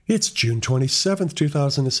It's June 27th,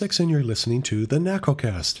 2006, and you're listening to the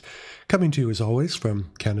NACOcast, coming to you as always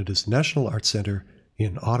from Canada's National Arts Centre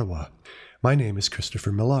in Ottawa. My name is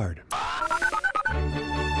Christopher Millard.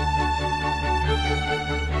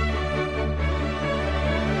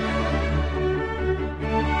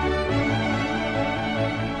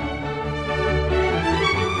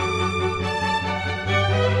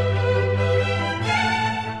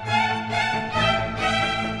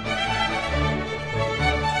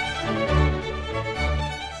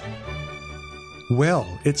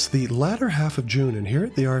 Well, it's the latter half of June, and here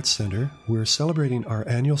at the Arts Centre, we're celebrating our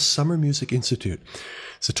annual Summer Music Institute.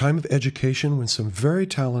 It's a time of education when some very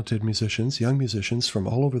talented musicians, young musicians from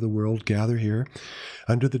all over the world, gather here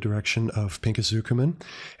under the direction of Pinchas Zukerman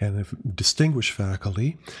and a distinguished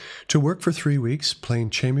faculty to work for 3 weeks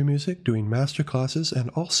playing chamber music, doing master classes,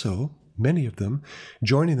 and also, many of them,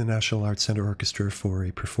 joining the National Arts Centre Orchestra for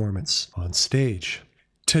a performance on stage.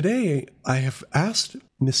 Today, I have asked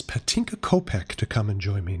Miss Patinka Kopec to come and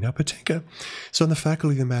join me. Now, Patinka is on the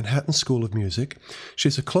faculty of the Manhattan School of Music.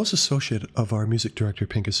 She's a close associate of our music director,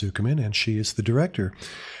 Pinchas Zukerman, and she is the director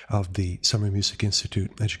of the Summer Music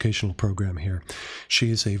Institute educational program here.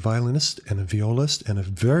 She is a violinist and a violist and a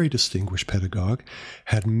very distinguished pedagogue,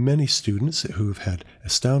 had many students who have had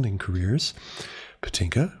astounding careers.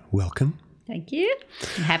 Patinka, welcome. Thank you.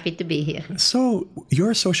 I'm happy to be here. So,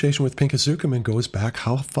 your association with Pinchas Zukerman goes back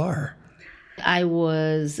how far? I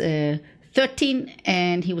was 13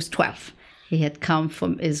 and he was 12. He had come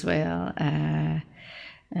from Israel.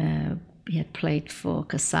 He had played for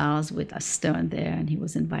Casals with Stern there, and he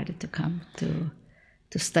was invited to come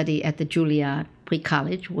to study at the Juilliard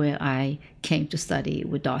Pre-College, where I came to study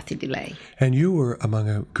with Dorothy DeLay. And you were among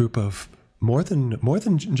a group of more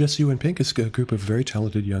than just you and Pinchas, a group of very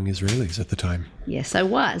talented young Israelis at the time. Yes, I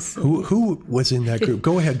was. Who was in that group?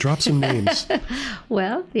 Go ahead, drop some names.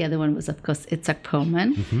 Well, the other one was, of course, Itzhak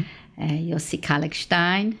Perlman, Yossi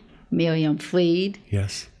Kalekstein, Miriam Fried.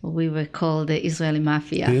 Yes. We were called the Israeli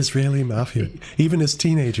Mafia. The Israeli Mafia. Even as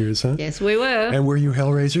teenagers, huh? Yes, we were. And were you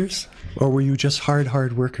hellraisers? Or were you just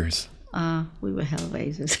hard workers? We were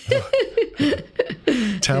hellraisers.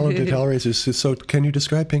 Talented hellraisers. So can you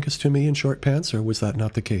describe Pinchas to me in short pants, or was that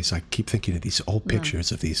not the case? I keep thinking of these old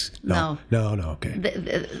pictures of these. No, okay.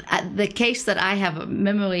 The case that I have a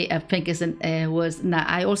memory of Pinchas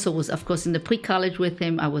I also was, of course, in the pre-college with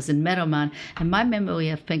him. I was in Meadowman, and my memory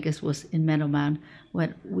of Pinchas was in Meadowman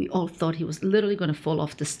when we all thought he was literally going to fall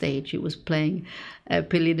off the stage. He was playing he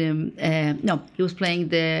was playing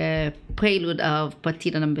the prelude of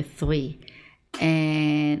Partita number 3.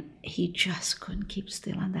 And he just couldn't keep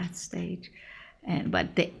still on that stage.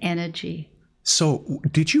 But the energy. So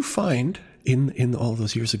did you find in all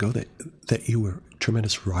those years ago that you were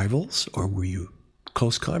tremendous rivals, or were you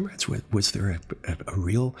close comrades? Was there a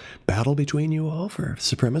real battle between you all for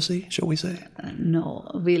supremacy, shall we say? No,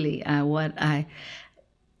 really. I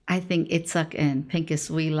think Itzhak and Pinchas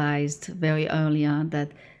realized very early on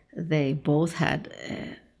that they both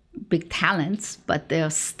had big talents, but their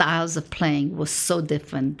styles of playing was so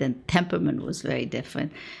different, the temperament was very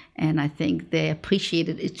different, and I think they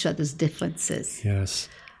appreciated each other's differences. Yes,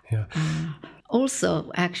 yeah.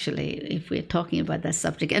 Also, actually, if we're talking about that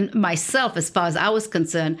subject, and myself, as far as I was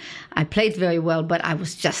concerned, I played very well, but I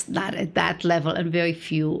was just not at that level, and very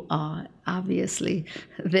few are, obviously.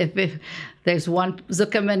 There's one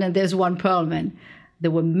Zukerman and there's one Perlman. There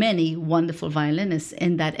were many wonderful violinists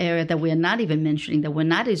in that area that we're not even mentioning, that were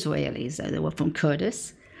not Israelis. They were from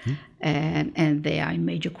Curtis, and they are in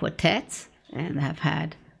major quartets and have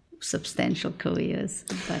had substantial careers.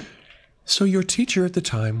 So your teacher at the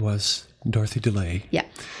time was Dorothy DeLay. Yeah.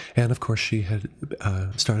 And, of course, she had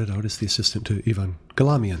started out as the assistant to Ivan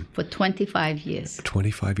Galamian. For 25 years.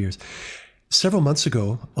 25 years. Several months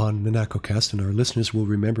ago on the NACOcast, and our listeners will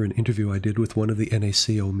remember an interview I did with one of the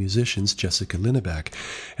NACO musicians, Jessica Lineback,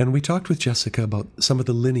 and we talked with Jessica about some of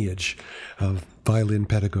the lineage of violin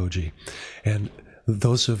pedagogy, and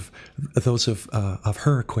those of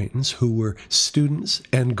her acquaintance who were students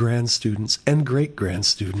and grand students and great-grand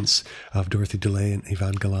students of Dorothy DeLay and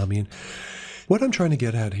Ivan Galamian. What I'm trying to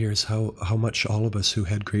get at here is how much all of us who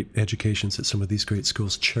had great educations at some of these great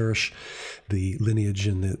schools cherish the lineage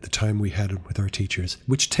and the time we had with our teachers,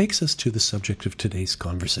 which takes us to the subject of today's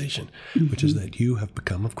conversation, which is that you have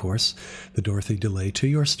become, of course, the Dorothy DeLay to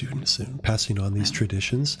your students and passing on these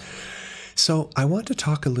traditions. So I want to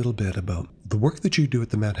talk a little bit about the work that you do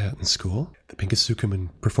at the Manhattan School, the Pinchas Zukerman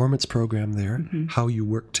performance program there, how you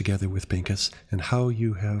work together with Pinchas, and how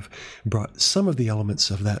you have brought some of the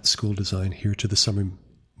elements of that school design here to the Summer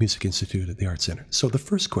Music Institute at the Arts Centre. So the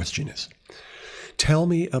first question is, tell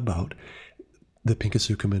me about the Pinchas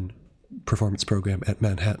Zukerman performance program at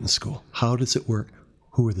Manhattan School? How does it work?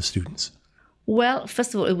 Who are the students? Well,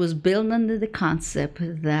 first of all, it was built under the concept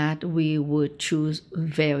that we would choose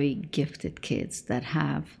very gifted kids that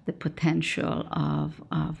have the potential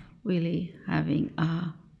of really having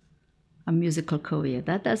a musical career.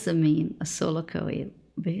 That doesn't mean a solo career.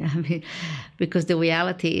 I mean, because the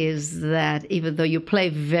reality is that even though you play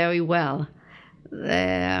very well,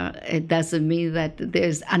 it doesn't mean that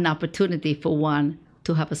there's an opportunity for one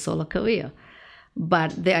to have a solo career.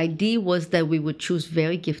 But the idea was that we would choose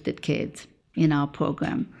very gifted kids in our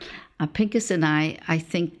program. Pinchas and I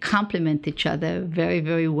think, complement each other very,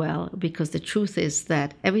 very well, because the truth is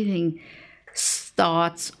that everything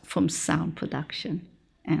starts from sound production.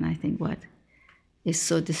 And I think what is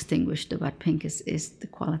so distinguished about Pinchas is the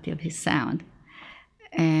quality of his sound.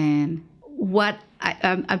 And what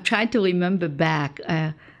I'm trying to remember back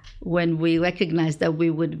when we recognized that we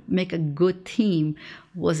would make a good team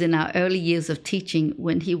was in our early years of teaching,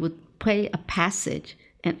 when he would play a passage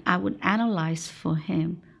and I would analyze for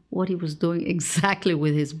him what he was doing exactly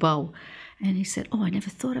with his bow. And he said, "Oh, I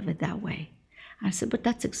never thought of it that way." I said, "But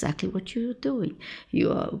that's exactly what you're doing.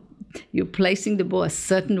 You're placing the bow a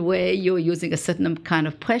certain way. You're using a certain kind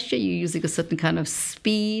of pressure. You're using a certain kind of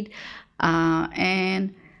speed.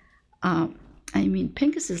 I mean,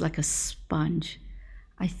 Pinchas is like a sponge.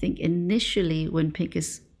 I think initially when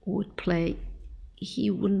Pinchas would play,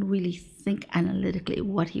 he wouldn't really think analytically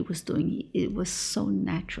what he was doing. It was so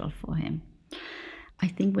natural for him. I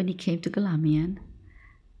think when he came to Galamian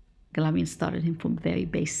started him from very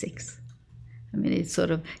basics. I mean, it's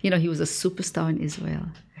sort of, he was a superstar in Israel.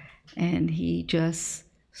 And he just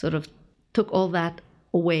sort of took all that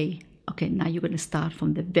away. Okay, now you're going to start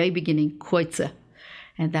from the very beginning, Kreutzer.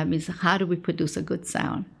 And that means, how do we produce a good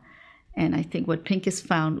sound? And I think what Pinchas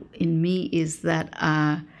found in me is that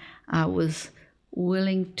I was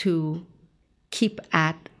willing to keep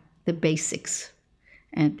at the basics.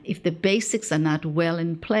 And if the basics are not well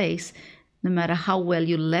in place, no matter how well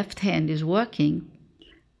your left hand is working,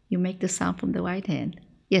 you make the sound from the right hand.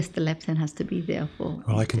 Yes, the left hand has to be there for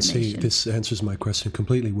Well, I can see this answers my question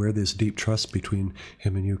completely, where this deep trust between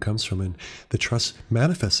him and you comes from. And the trust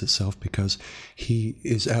manifests itself because he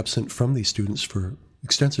is absent from these students for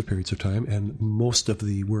extensive periods of time, and most of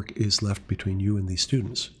the work is left between you and these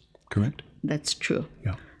students, correct? That's true.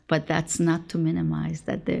 Yeah. But that's not to minimize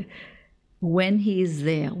that when he is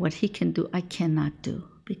there, what he can do, I cannot do,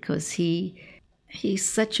 because he's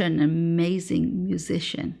such an amazing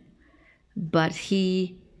musician. But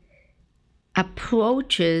he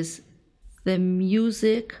approaches the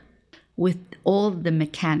music with all the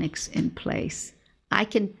mechanics in place. I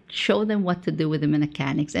can show them what to do with the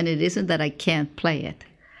mechanics, and it isn't that I can't play it.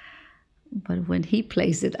 But when he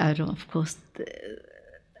plays it, I don't, of course,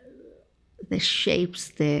 the shapes,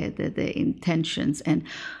 the intentions, and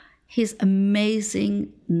his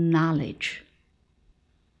amazing knowledge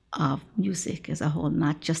of music as a whole,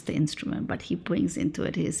 not just the instrument, but he brings into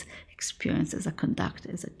it his experience as a conductor,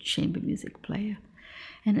 as a chamber music player,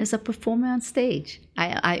 and as a performer on stage.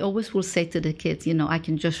 I always will say to the kids, I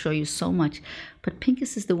can just show you so much, but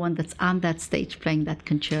Pinchas is the one that's on that stage playing that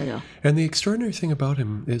concerto. And the extraordinary thing about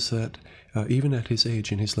him is that even at his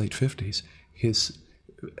age, in his late 50s,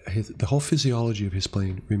 the whole physiology of his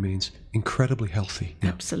playing remains incredibly healthy. Yeah.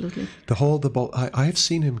 Absolutely. I have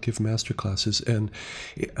seen him give master classes, and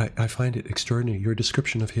I find it extraordinary. Your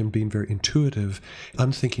description of him being very intuitive,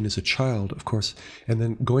 unthinking as a child, of course, and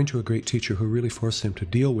then going to a great teacher who really forced him to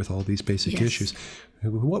deal with all these basic issues.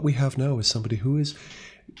 What we have now is somebody who is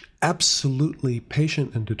absolutely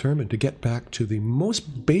patient and determined to get back to the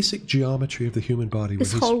most basic geometry of the human body.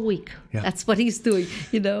 This whole week, that's what he's doing.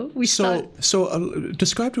 So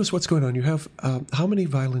describe to us what's going on. You have how many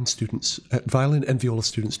violin and viola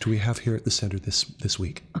students do we have here at the center this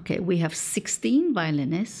week? Okay, we have 16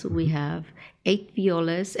 violinists. Mm-hmm. We have 8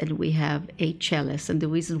 violas, and we have 8 cellists. And the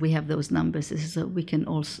reason we have those numbers is so we can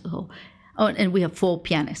also, and we have 4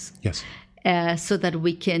 pianists. Yes. So that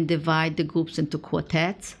we can divide the groups into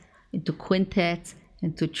quartets, into quintets,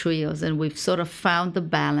 into trios. And we've sort of found the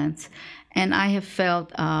balance. And I have felt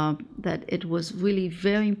that it was really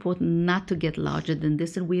very important not to get larger than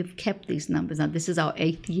this. And we've kept these numbers. Now, this is our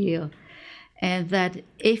 8th year. And that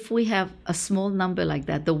if we have a small number like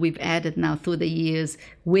that, though we've added now through the years,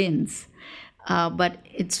 wins. But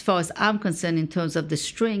as far as I'm concerned, in terms of the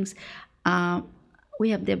strings, we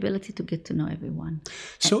have the ability to get to know everyone.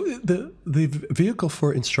 So the vehicle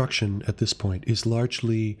for instruction at this point is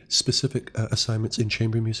largely specific assignments in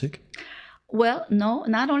chamber music? Well, no,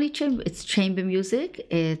 not only chamber. It's chamber music.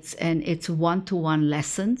 It's one-to-one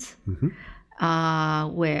lessons. Mm-hmm.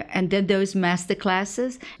 and then there's master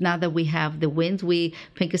classes. Now that we have the winds,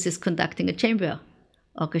 Pinchas is conducting a chamber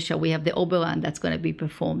orchestra. We have the Oberon that's going to be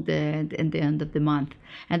performed in the end of the month.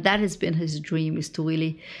 And that has been his dream, is to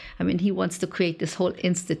really, he wants to create this whole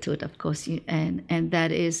institute, of course, and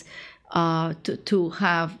that is to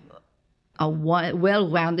have a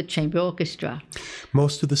well-rounded chamber orchestra.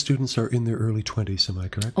 Most of the students are in their early 20s, am I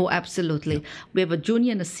correct? Oh, absolutely. Yeah. We have a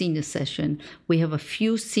junior and a senior session. We have a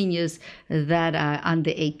few seniors that are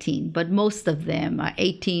under 18, but most of them are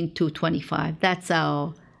 18 to 25. That's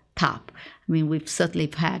our top. We've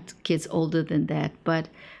certainly had kids older than that, but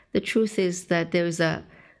the truth is that there's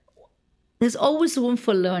always room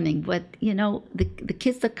for learning. But, the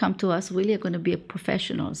kids that come to us really are going to be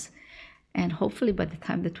professionals. And hopefully by the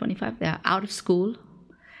time they're 25, they are out of school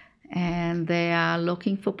and they are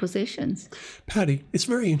looking for positions. Patty, it's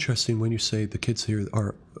very interesting when you say the kids here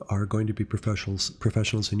are going to be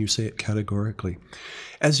professionals, and you say it categorically.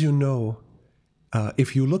 As you know,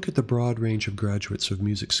 if you look at the broad range of graduates of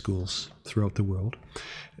music schools throughout the world,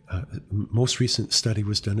 most recent study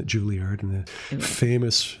was done at Juilliard, and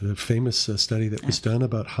the famous study that was done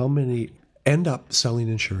about how many end up selling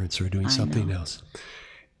insurance or doing something else.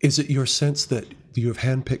 Is it your sense that you have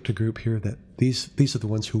handpicked a group here that these are the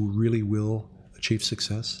ones who really will achieve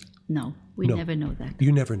success? No, we never know that.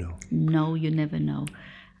 You never know. No, you never know.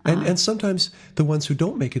 And sometimes the ones who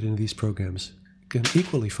don't make it into these programs can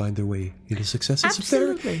equally find their way into success.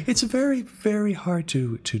 Absolutely. It's very, very hard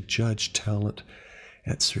to judge talent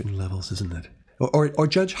at certain levels, isn't it? Or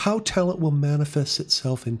judge how talent will manifest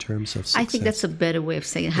itself in terms of success. I think that's a better way of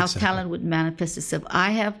saying it, how talent would manifest itself. I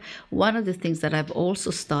have one of the things that I've also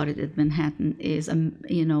started at Manhattan is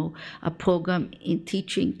a program in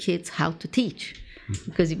teaching kids how to teach. Mm-hmm.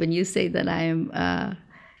 Because when you say that I am,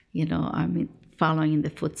 I'm following in the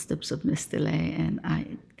footsteps of Miss DeLay, and I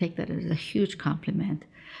take that as a huge compliment.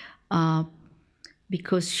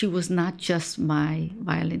 Because she was not just my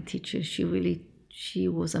violin teacher. She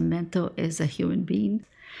was a mentor as a human being,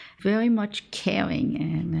 very much caring,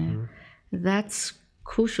 and that's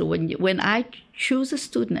crucial. When I choose a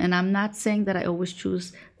student, and I'm not saying that I always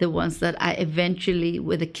choose the ones that I eventually,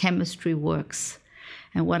 where the chemistry works.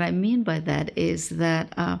 And what I mean by that is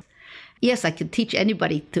that, yes, I can teach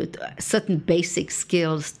anybody to certain basic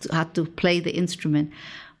skills, how to play the instrument,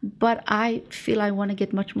 but I feel I want to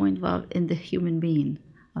get much more involved in the human being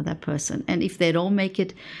of that person. And if they don't make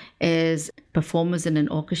it as performers in an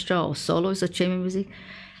orchestra or solos or chamber music,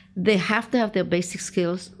 they have to have their basic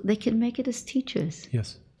skills. They can make it as teachers.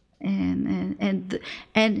 Yes. And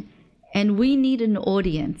we need an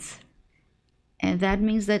audience. And that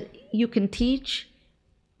means that you can teach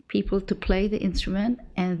people to play the instrument,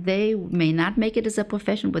 and they may not make it as a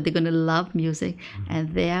profession, but they're going to love music,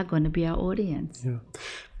 and they are going to be our audience. Yeah.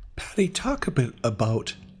 Patty, talk a bit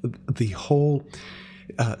about the whole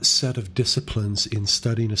set of disciplines in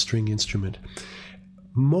studying a string instrument.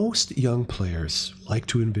 Most young players like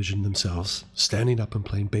to envision themselves standing up and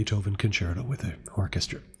playing Beethoven concerto with an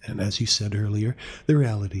orchestra. And as you said earlier, the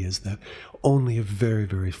reality is that only a very,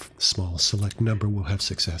 very small select number will have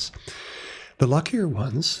success. The luckier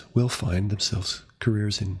ones will find themselves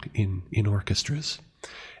careers in orchestras.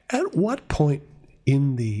 At what point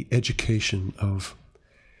in the education of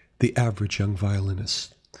the average young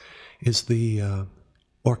violinist is the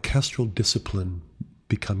orchestral discipline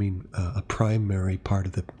becoming a primary part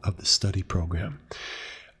of the study program?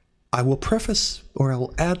 I will preface, or I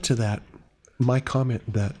will add to that, my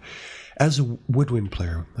comment that as a woodwind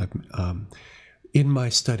player, in my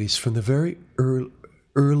studies from the very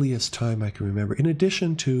earliest time I can remember, in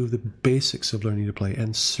addition to the basics of learning to play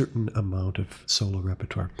and certain amount of solo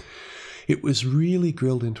repertoire, it was really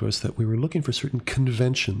drilled into us that we were looking for certain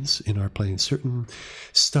conventions in our playing, certain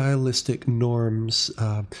stylistic norms,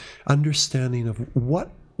 understanding of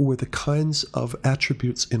what were the kinds of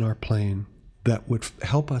attributes in our playing that would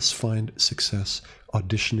help us find success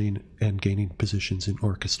auditioning and gaining positions in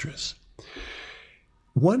orchestras.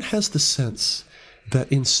 One has the sense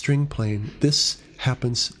that in string playing, this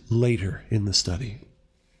happens later in the study.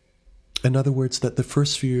 In other words, that the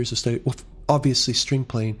first few years of study, well, obviously string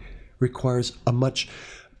playing requires a much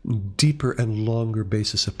deeper and longer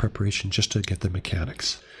basis of preparation just to get the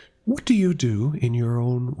mechanics. What do you do in your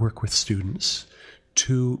own work with students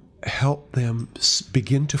to help them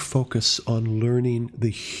begin to focus on learning the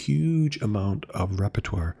huge amount of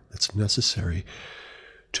repertoire that's necessary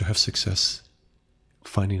to have success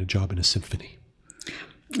finding a job in a symphony?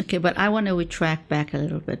 Okay, but I want to retract back a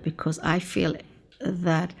little bit, because I feel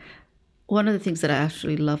that one of the things that I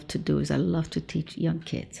actually love to do is I love to teach young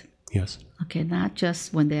kids. Yes. Okay, not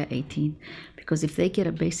just when they're 18. Because if they get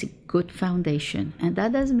a basic good foundation, and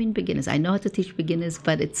that doesn't mean beginners. I know how to teach beginners,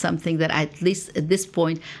 but it's something that at least at this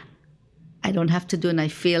point, I don't have to do, and I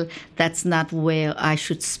feel that's not where I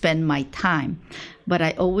should spend my time. But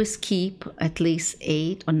I always keep at least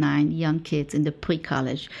 8 or 9 young kids in the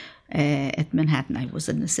pre-college at Manhattan. I was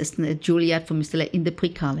an assistant at Juilliard for Mr. Lay in the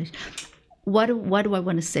pre-college. What do I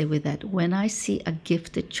want to say with that? When I see a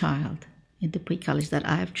gifted child in the pre-college that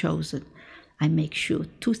I have chosen, I make sure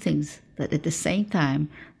 2 things, that at the same time,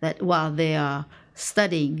 that while they are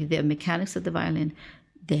studying the mechanics of the violin,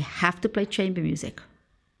 they have to play chamber music.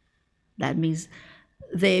 That means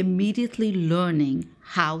they're immediately learning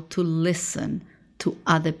how to listen to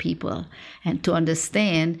other people and to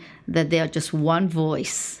understand that they are just one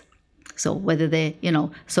voice. So whether they,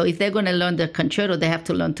 so if they're going to learn the concerto, they have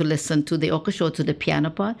to learn to listen to the orchestra or to the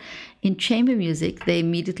piano part. In chamber music, they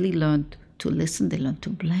immediately learn to listen, they learn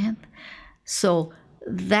to blend. So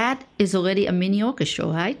that is already a mini orchestra,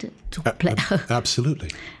 right? To play.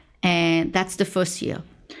 Absolutely. And that's the first year.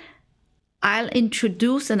 I'll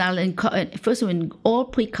introduce and first of all, in all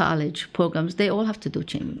pre-college programs, they all have to do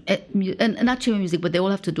chamber, and not chamber music, but they all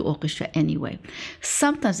have to do orchestra anyway.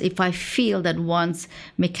 Sometimes if I feel that one's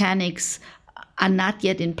mechanics are not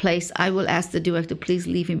yet in place, I will ask the director, please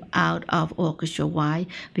leave him out of orchestra. Why?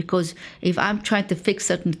 Because if I'm trying to fix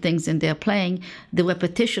certain things in their playing, the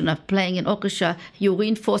repetition of playing in orchestra, you're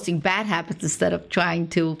reinforcing bad habits instead of trying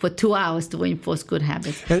to, for 2 hours, to reinforce good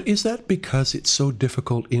habits. And is that because it's so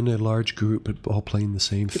difficult in a large group, all playing the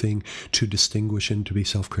same thing, to distinguish and to be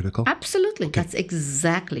self-critical? Absolutely. Okay. That's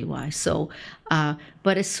exactly why. So,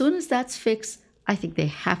 but as soon as that's fixed, I think they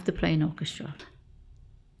have to play in orchestra.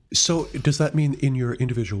 So does that mean in your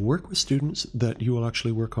individual work with students that you will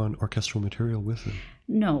actually work on orchestral material with them?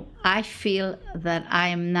 No, I feel that I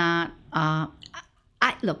am not,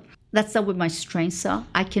 look, that's not where my strengths are.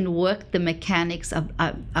 I can work the mechanics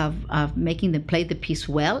of making them play the piece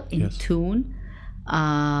well, in tune,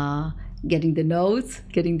 getting the notes,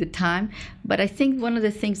 getting the time. But I think one of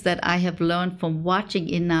the things that I have learned from watching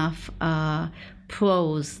enough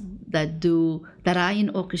pros that are in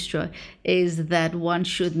orchestra is that one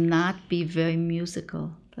should not be very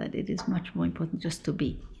musical, that it is much more important just to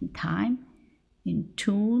be in time, in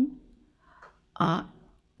tune,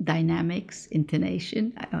 dynamics,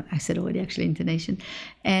 intonation. I said already actually intonation.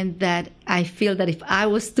 And that I feel that if I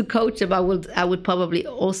was to coach them, I would probably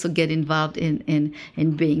also get involved in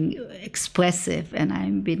being expressive. And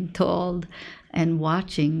I'm being told and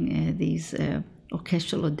watching these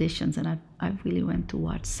orchestral auditions, and I really went to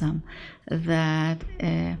watch some, that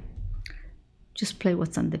just play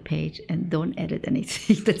what's on the page and don't edit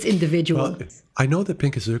anything that's individual. Well, I know that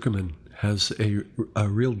Pinchas Zukerman has a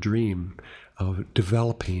real dream of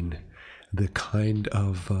developing the kind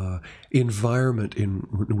of environment in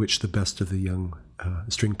which the best of the young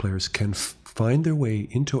string players can find their way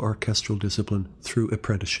into orchestral discipline through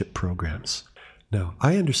apprenticeship programs. Now,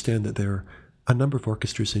 I understand that there are a number of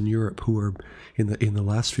orchestras in Europe who are in the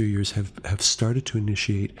last few years have started to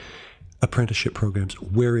initiate apprenticeship programs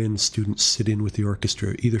wherein students sit in with the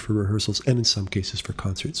orchestra either for rehearsals and in some cases for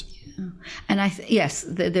concerts. Yeah. And yes,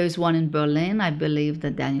 there's one in Berlin. I believe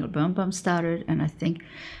that Daniel Birnbaum started, and I think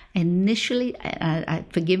initially,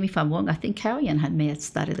 forgive me if I'm wrong, I think Karajan may have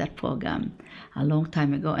started that program a long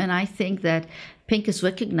time ago. And I think that Pink is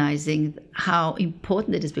recognizing how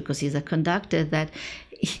important it is, because he's a conductor, that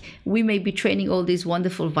we may be training all these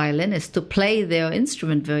wonderful violinists to play their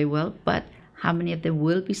instrument very well, but how many of them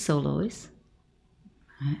will be soloists?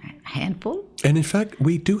 A handful. And in fact,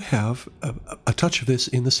 we do have a touch of this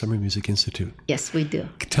in the Summer Music Institute. Yes, we do.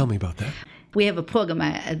 Tell me about that. We have a program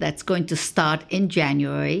that's going to start in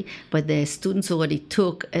January, but the students already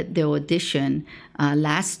took their audition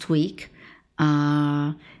last week.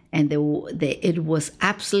 And it was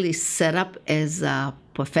absolutely set up as a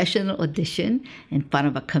professional audition in front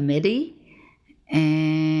of a committee.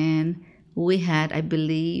 And we had, I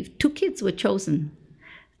believe, 2 kids were chosen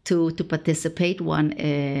to participate. One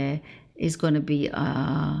is going to be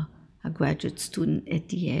a graduate student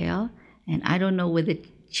at Yale. And I don't know where the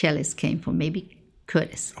cellist came from, maybe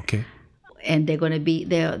Curtis. Okay. And they're going to be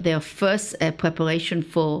their first preparation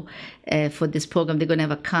for this program. They're going to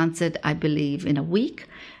have a concert, I believe, in a week,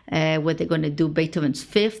 where they're going to do Beethoven's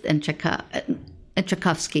Fifth and And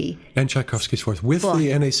Tchaikovsky. And Tchaikovsky's Fourth with the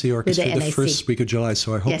NAC Orchestra the first week of July.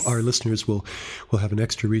 So I hope our listeners will have an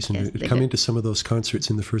extra reason to come into some of those concerts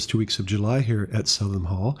in the first 2 weeks of July here at Southern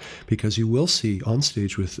Hall, because you will see on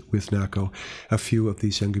stage with NACO a few of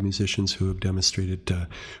these younger musicians who have demonstrated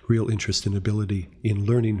real interest and ability in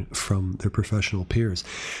learning from their professional peers.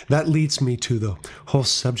 That leads me to the whole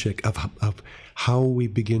subject of how we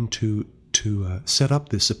begin to set up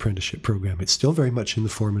this apprenticeship program. It's still very much in the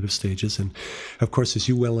formative stages. And of course, as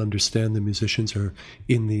you well understand, the musicians are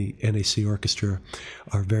in the NAC Orchestra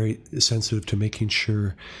are very sensitive to making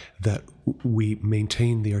sure that we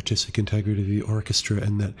maintain the artistic integrity of the orchestra,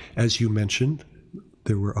 and that, as you mentioned,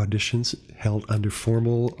 there were auditions held under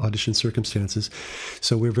formal audition circumstances.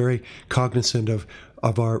 So we're very cognizant of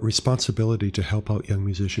our responsibility to help out young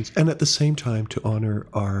musicians, and at the same time to honor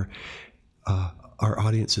our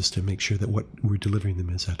audiences, to make sure that what we're delivering them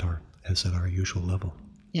is at our usual level.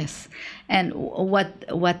 Yes, and what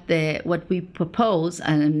we propose,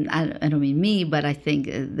 and I don't mean me, but I think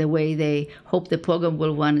the way they hope the program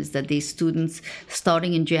will run is that these students,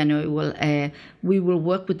 starting in January, we will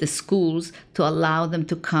work with the schools to allow them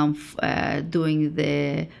to come during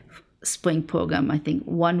the spring program. I think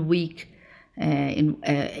 1 week in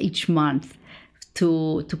each month,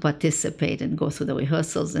 to participate and go through the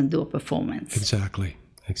rehearsals and do a performance.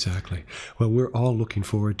 Exactly. Well, we're all looking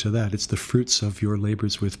forward to that. It's the fruits of your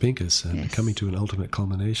labors with Pinchas and coming to an ultimate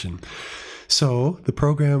culmination. So the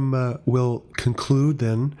program will conclude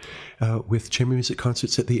then with chamber music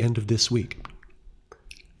concerts at the end of this week.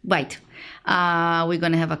 Right. We're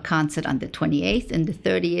going to have a concert on the 28th and the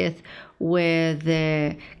 30th where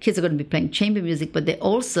the kids are going to be playing chamber music, but they're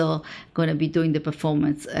also going to be doing the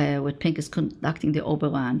performance with Pinchas conducting the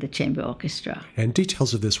Oberon, the chamber orchestra. And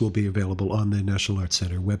details of this will be available on the National Arts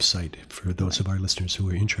Center website for those of our listeners who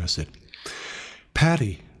are interested.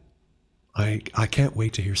 Patty, I can't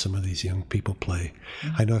wait to hear some of these young people play.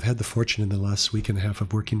 Mm-hmm. I know I've had the fortune in the last week and a half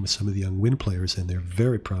of working with some of the young wind players, and they're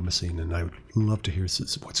very promising, and I would love to hear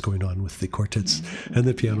what's going on with the quartets and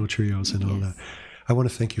the piano trios and all that. I want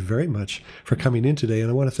to thank you very much for coming in today, and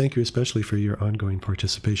I want to thank you especially for your ongoing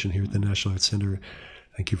participation here at the National Arts Center.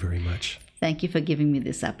 Thank you very much. Thank you for giving me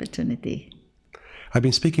this opportunity. I've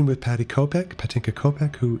been speaking with Patinka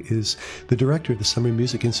Kopec, who is the director of the Summer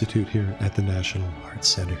Music Institute here at the National Arts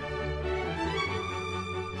Center.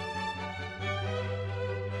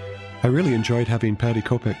 I really enjoyed having Patty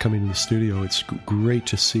Kopec coming in the studio. It's great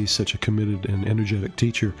to see such a committed and energetic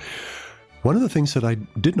teacher. One of the things that I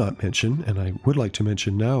did not mention, and I would like to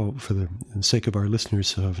mention now for the sake of our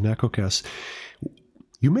listeners of NACOcast,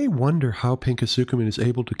 you may wonder how Pinchas Zukerman is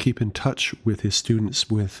able to keep in touch with his students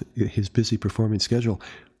with his busy performing schedule.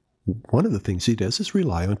 One of the things he does is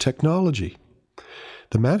rely on technology.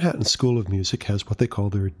 The Manhattan School of Music has what they call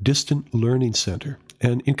their Distant Learning Center.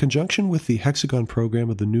 And in conjunction with the Hexagon program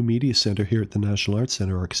of the New Media Center here at the National Arts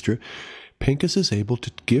Center Orchestra, Pinchas is able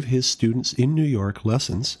to give his students in New York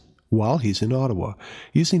lessons while he's in Ottawa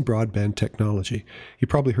using broadband technology. You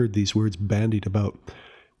probably heard these words bandied about.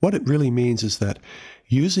 What it really means is that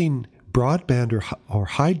using broadband or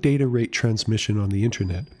high data rate transmission on the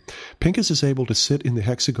internet, Pinchas is able to sit in the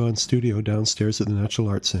Hexagon studio downstairs at the National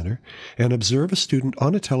Arts Center and observe a student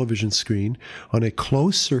on a television screen on a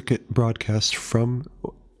closed circuit broadcast from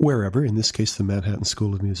wherever, in this case the Manhattan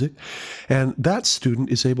School of Music, and that student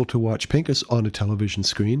is able to watch Pinchas on a television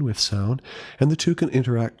screen with sound, and the two can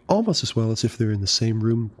interact almost as well as if they're in the same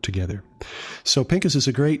room together. So Pinchas is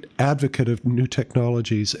a great advocate of new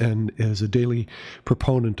technologies and is a daily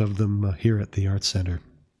proponent of them here at the Arts Center.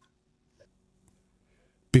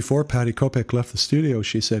 Before Patty Kopec left the studio,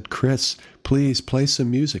 she said, "Chris, please play some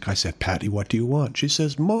music." I said, "Patty, what do you want?" She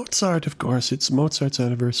says, "Mozart, of course. It's Mozart's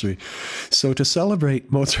anniversary." So to celebrate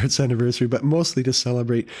Mozart's anniversary, but mostly to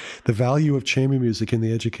celebrate the value of chamber music in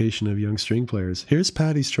the education of young string players, here's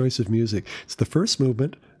Patty's choice of music. It's the first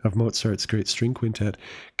movement of Mozart's great string quintet,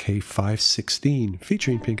 K516,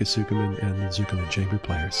 featuring Pinchas Zukerman and the Zukerman Chamber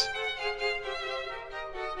Players.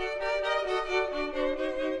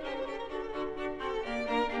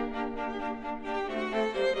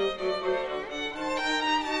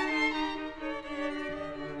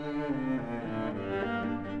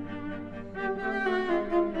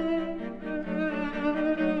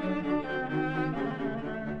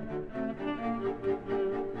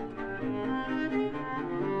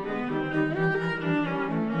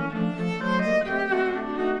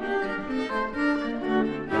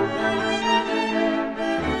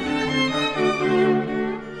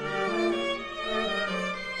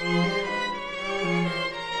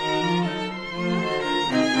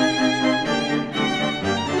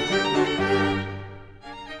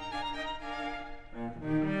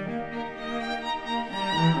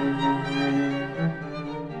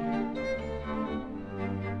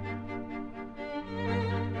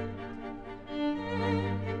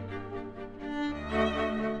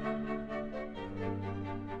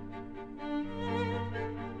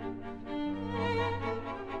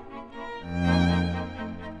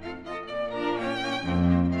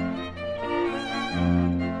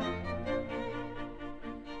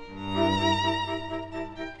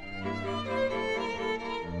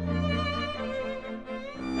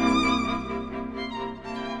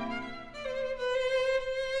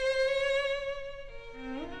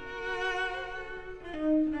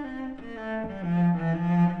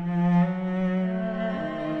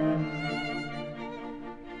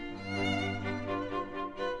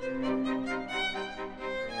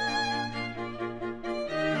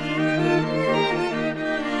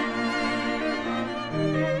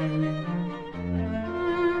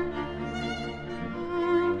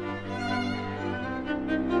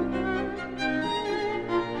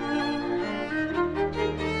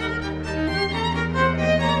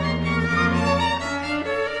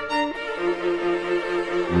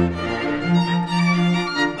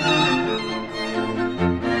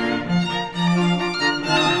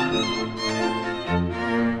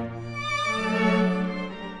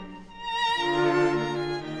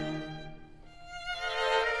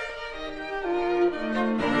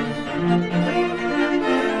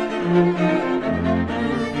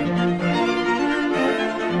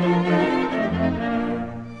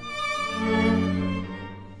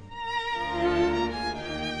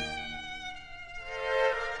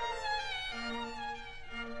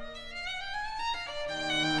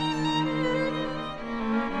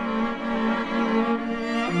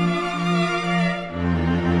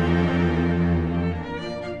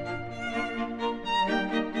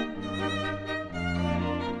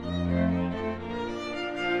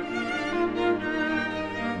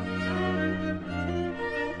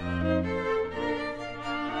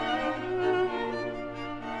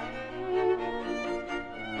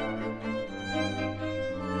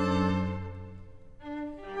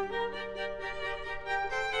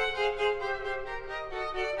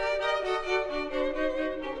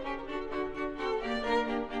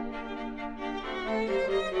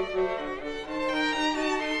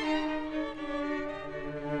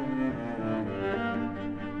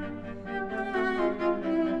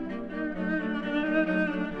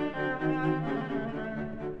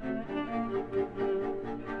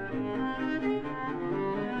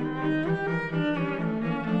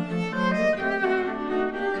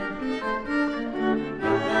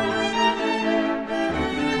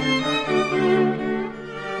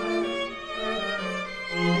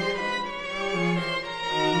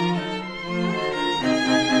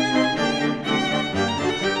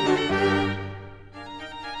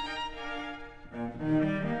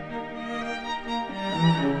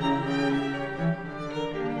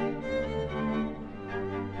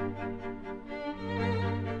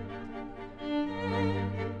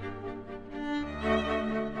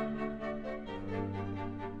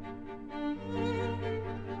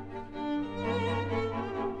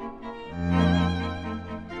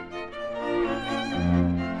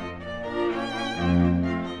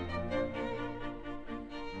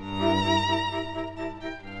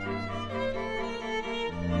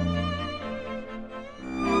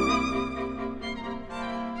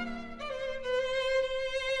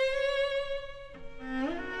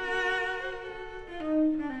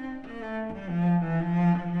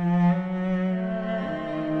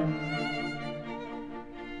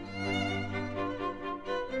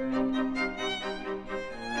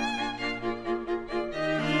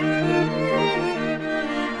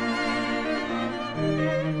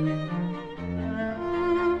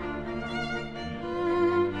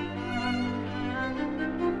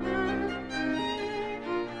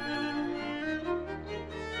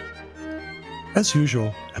 As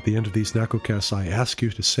usual, at the end of these NACOcasts, I ask you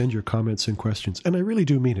to send your comments and questions, and I really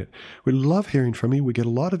do mean it. We love hearing from you. We get a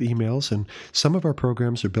lot of emails, and some of our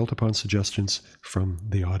programs are built upon suggestions from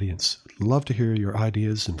the audience. Love to hear your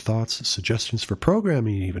ideas and thoughts, suggestions for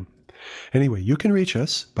programming even. Anyway, you can reach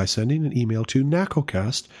us by sending an email to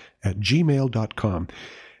nacocast@gmail.com.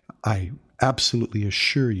 I absolutely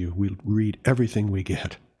assure you we'll read everything we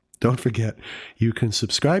get. Don't forget, you can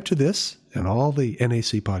subscribe to this and all the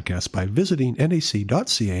NAC podcasts by visiting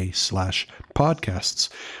nac.ca/podcasts,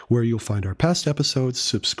 where you'll find our past episodes,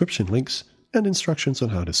 subscription links, and instructions on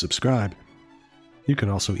how to subscribe. You can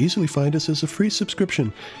also easily find us as a free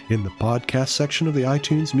subscription in the podcast section of the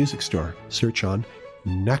iTunes Music Store. Search on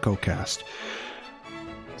NACOcast.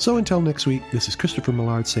 So until next week, this is Christopher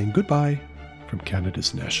Millard saying goodbye from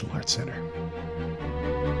Canada's National Arts Centre.